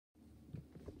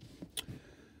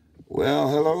Well,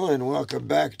 hello and welcome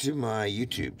back to my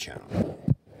YouTube channel.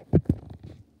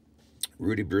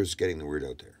 Rudy Bruce, getting the word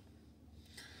out there.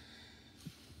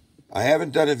 I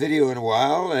haven't done a video in a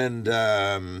while, and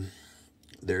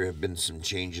there have been some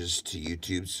changes to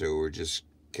YouTube, so we're just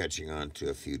catching on to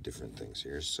a few different things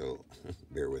here, so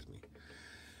bear with me.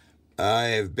 I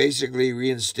have basically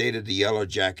reinstated the Yellow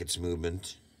Jackets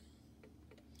movement,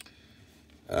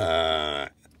 and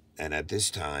at this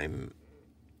time,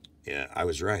 yeah, I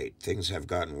was right. Things have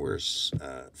gotten worse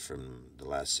from the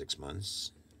last 6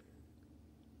 months.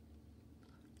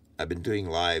 I've been doing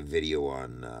live video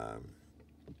on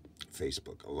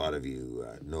Facebook. A lot of you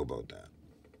know about that.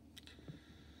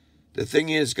 The thing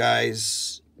is,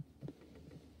 guys,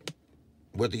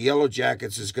 what the Yellow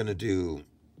Jackets is going to do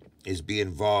is be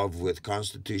involved with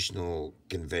Constitutional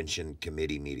Convention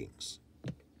committee meetings.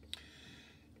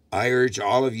 I urge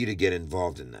all of you to get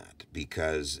involved in that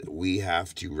because we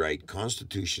have to write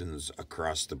constitutions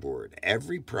across the board.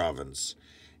 Every province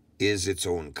is its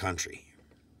own country.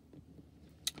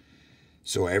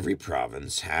 So every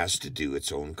province has to do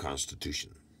its own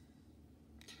constitution.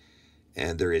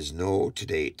 And there is no, to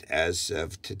date, as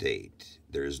of to date,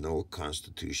 there is no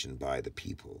constitution by the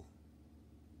people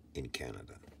in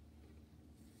Canada.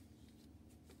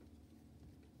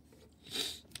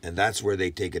 And that's where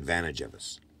they take advantage of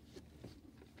us.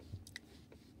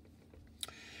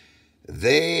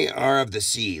 They are of the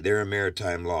sea. They're a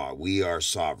maritime law. We are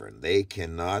sovereign. They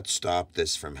cannot stop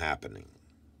this from happening.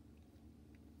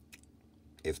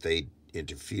 If they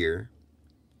interfere,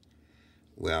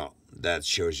 well, that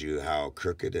shows you how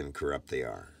crooked and corrupt they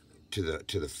are to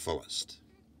the fullest.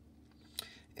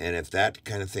 And if that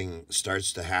kind of thing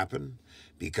starts to happen,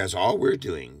 because all we're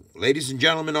doing, ladies and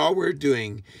gentlemen, all we're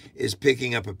doing is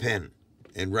picking up a pen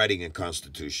and writing a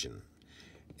constitution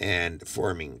and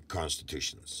forming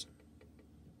constitutions,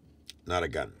 not a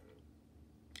gun.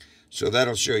 So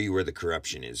that'll show you where the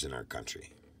corruption is in our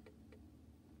country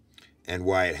and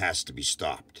why it has to be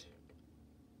stopped.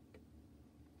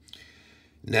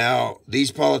 Now,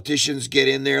 these politicians get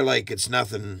in there like it's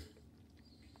nothing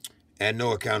and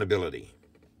no accountability.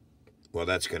 Well,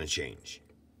 that's going to change.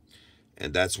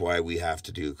 And that's why we have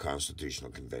to do constitutional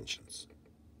conventions.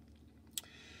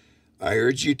 I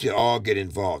urge you to all get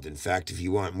involved. In fact, if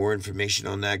you want more information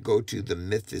on that, go to The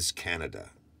Myth is Canada.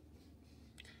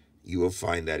 You will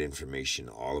find that information.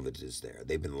 All of it is there.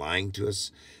 They've been lying to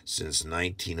us since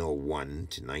 1901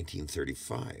 to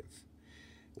 1935,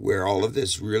 where all of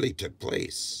this really took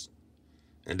place.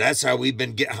 And that's how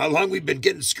how long we've been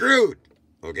getting screwed.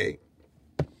 Okay?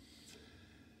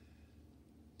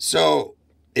 So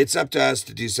it's up to us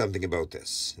to do something about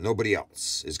this. Nobody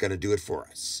else is going to do it for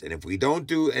us. And if we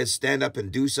don't stand up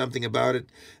and do something about it,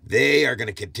 they are going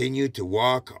to continue to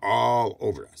walk all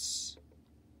over us.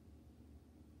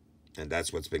 And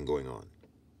that's what's been going on.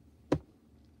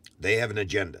 They have an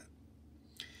agenda.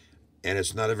 And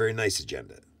it's not a very nice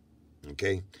agenda.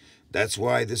 Okay? That's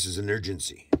why this is an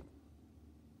urgency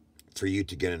for you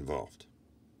to get involved.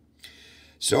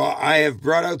 So I have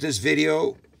brought out this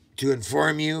video to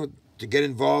inform you to get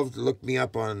involved. Look me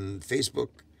up on Facebook.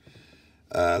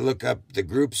 Look up the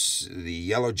groups, the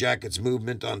Yellow Jackets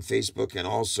movement on Facebook, and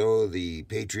also the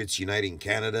Patriots Uniting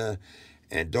Canada.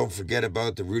 And don't forget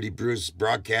about the Rudy Bruce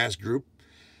broadcast group.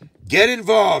 Get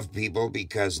involved, people,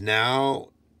 because now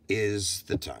is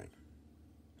the time.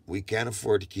 We can't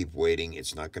afford to keep waiting.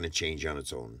 It's not going to change on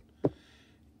its own.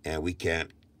 And we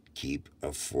can't keep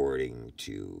affording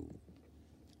to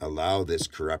allow this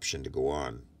corruption to go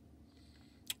on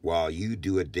while you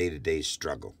do a day-to-day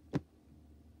struggle.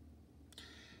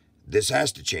 This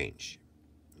has to change.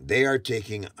 They are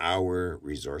taking our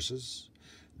resources.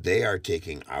 They are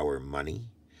taking our money.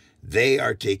 They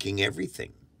are taking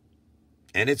everything.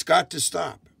 And it's got to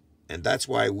stop. And that's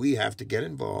why we have to get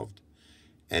involved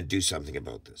and do something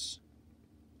about this.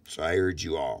 So I urge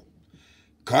you all.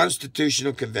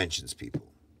 Constitutional conventions, people.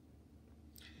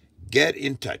 Get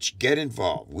in touch. Get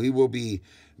involved. We will be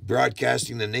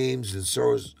broadcasting the names and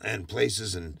sources and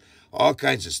places and all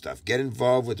kinds of stuff. Get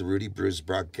involved with the Rudy Bruce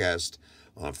broadcast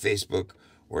on Facebook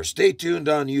or stay tuned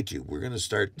on YouTube. We're going to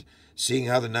start seeing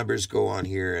how the numbers go on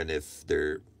here, and if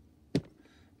there's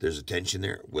attention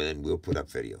there, well, then we'll put up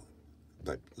video.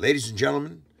 But ladies and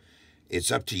gentlemen,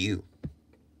 it's up to you.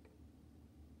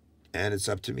 And it's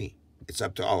up to me. It's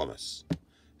up to all of us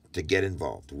to get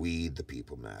involved. We, the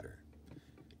people, matter.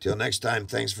 Till next time,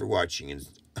 thanks for watching.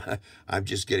 And I'm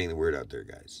just getting the word out there,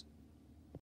 guys.